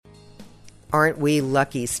Aren't we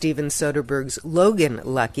lucky? Steven Soderbergh's Logan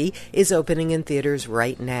Lucky is opening in theaters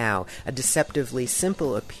right now. A deceptively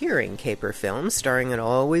simple-appearing caper film starring an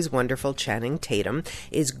always wonderful Channing Tatum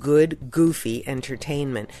is good, goofy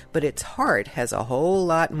entertainment, but its heart has a whole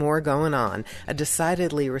lot more going on. A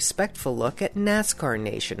decidedly respectful look at NASCAR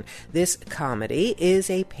Nation. This comedy is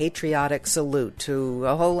a patriotic salute to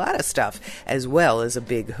a whole lot of stuff, as well as a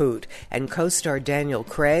big hoot. And co-star Daniel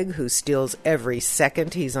Craig, who steals every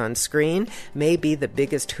second he's on screen, may be the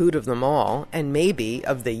biggest hoot of them all, and maybe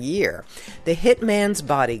of the year. The Hitman's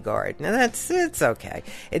Bodyguard. Now it's okay.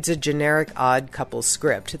 It's a generic odd couple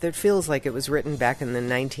script that feels like it was written back in the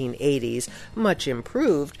 1980s, much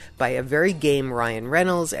improved by a very game Ryan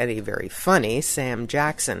Reynolds and a very funny Sam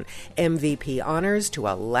Jackson. MVP honors to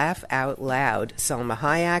a laugh-out-loud Selma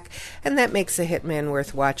Hayek, and that makes a Hitman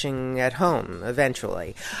worth watching at home,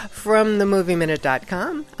 eventually. From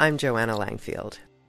themovieminute.com, I'm Joanna Langfield.